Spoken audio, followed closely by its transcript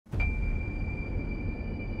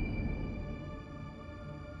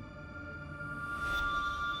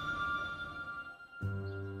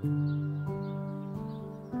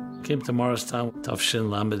Came to Morristown, Tafshin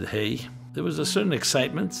Lamed Hey. There was a certain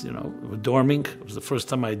excitement, dorming. It was the first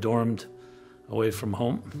time I dormed away from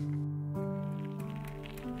home.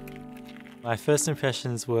 My first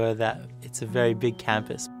impressions were that it's a very big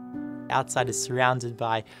campus. Outside is surrounded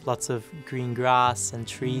by lots of green grass and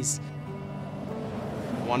trees.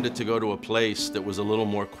 I wanted to go to a place that was a little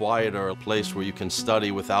more quieter, a place where you can study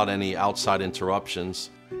without any outside interruptions.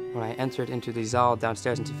 When I entered into the Zal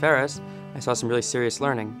downstairs in Tiferes, I saw some really serious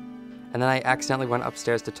learning. And then I accidentally went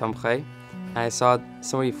upstairs to Tomche, and I saw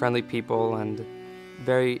so many friendly people and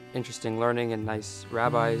very interesting learning and nice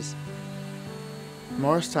rabbis.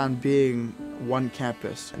 Morristown being one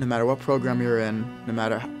campus, no matter what program you're in, no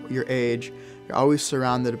matter your age, you're always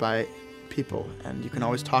surrounded by people, and you can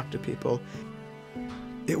always talk to people.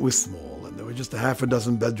 It was small, and there were just a half a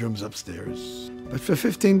dozen bedrooms upstairs. But for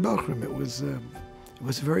 15 Bachrim, it was a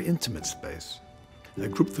very intimate space. A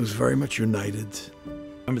group that was very much united. I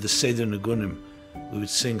remember the Seder Nagunim. We would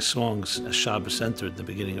sing songs as Shabbos entered, the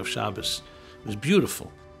beginning of Shabbos. It was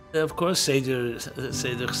beautiful. Of course, Seder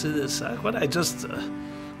Chassidus,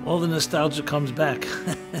 all the nostalgia comes back.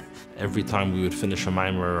 Every time we would finish a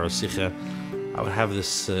Maimer or a Sikha, I would have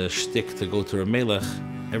this shtick to go to a Melech.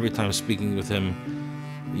 Every time speaking with him,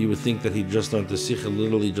 you would think that he just learned the Sikha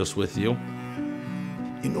literally just with you.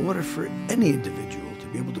 In order for any individual to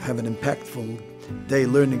be able to have an impactful day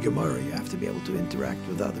learning Gemara, you have to be able to interact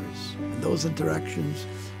with others. And those interactions,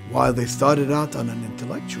 while they started out on an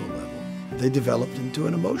intellectual level, they developed into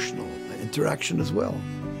an emotional interaction as well.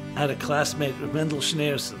 I had a classmate, Mendel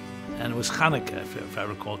Schneerson, and it was Hanukkah, if I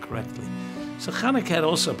recall correctly. So Hanukkah had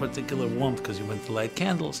also a particular warmth because he went to light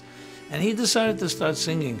candles. And he decided to start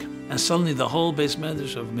singing. And suddenly the whole base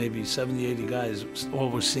medrash of maybe 70, 80 guys all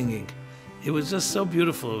were singing. It was just so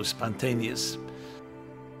beautiful, it was spontaneous.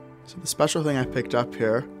 So the special thing I picked up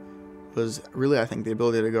here was really, I think, the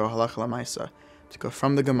ability to go halacha l'maisa, to go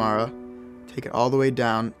from the Gemara, take it all the way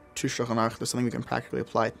down to Shulchan Aruch. There's something we can practically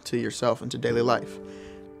apply to yourself and to daily life.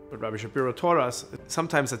 But Rabbi Shapiro taught us,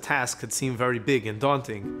 sometimes a task could seem very big and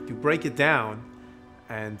daunting. You break it down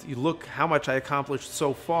and you look how much I accomplished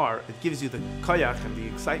so far. It gives you the koyach and the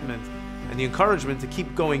excitement and the encouragement to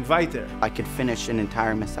keep going weiter. I could finish an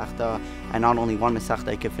entire Masechta, and not only one Masechta,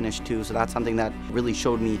 I could finish two. So that's something that really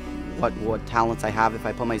showed me what talents I have if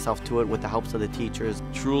I put myself to it with the helps of the teachers.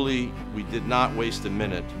 Truly, we did not waste a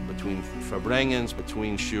minute between Farbrengens,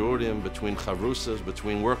 between Shiurim, between Chavrusas,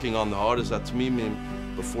 between working on the Haaretz Atmimim,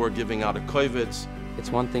 before giving out a kovetz. It's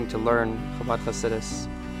one thing to learn Chabad Chassidus,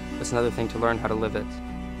 it's another thing to learn how to live it.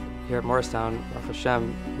 Here at Morristown, Baruch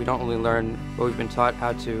Hashem, we don't only learn what we've been taught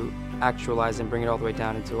how to actualize and bring it all the way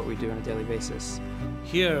down into what we do on a daily basis.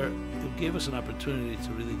 Here, it gave us an opportunity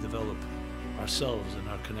to really develop ourselves and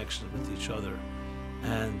our connection with each other.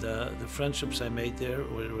 And the friendships I made there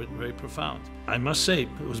were very profound. I must say,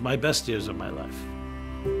 it was my best years of my life.